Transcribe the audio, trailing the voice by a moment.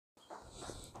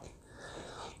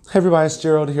Hey everybody, it's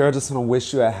Gerald here. I just want to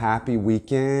wish you a happy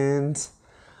weekend.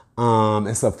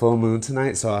 It's a full moon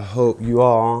tonight, so I hope you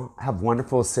all have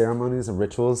wonderful ceremonies and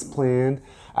rituals planned.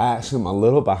 I actually am a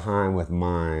little behind with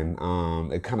mine.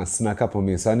 It kind of snuck up on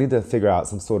me, so I need to figure out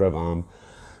some sort of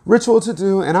ritual to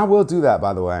do, and I will do that,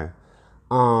 by the way.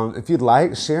 If you'd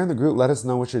like, share in the group, let us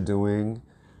know what you're doing.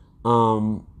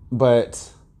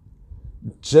 But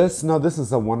just know this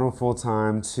is a wonderful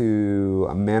time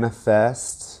to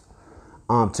manifest,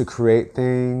 to create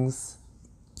things.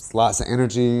 It's lots of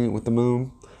energy with the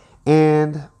moon.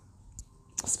 And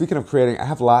speaking of creating, I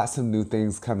have lots of new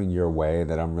things coming your way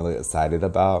that I'm really excited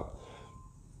about.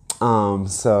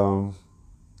 So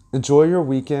enjoy your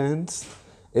weekend.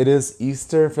 It is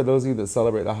Easter for those of you that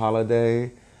celebrate the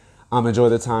holiday. Enjoy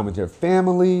the time with your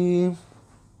family.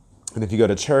 And if you go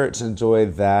to church, enjoy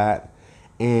that.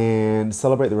 And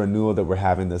celebrate the renewal that we're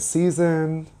having this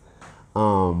season.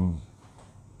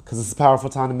 Because it's a powerful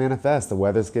time to manifest. The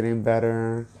weather's getting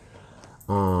better.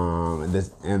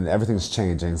 And everything's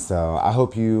changing. So I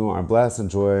hope you are blessed.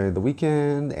 Enjoy the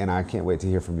weekend. And I can't wait to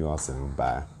hear from you all soon.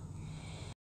 Bye.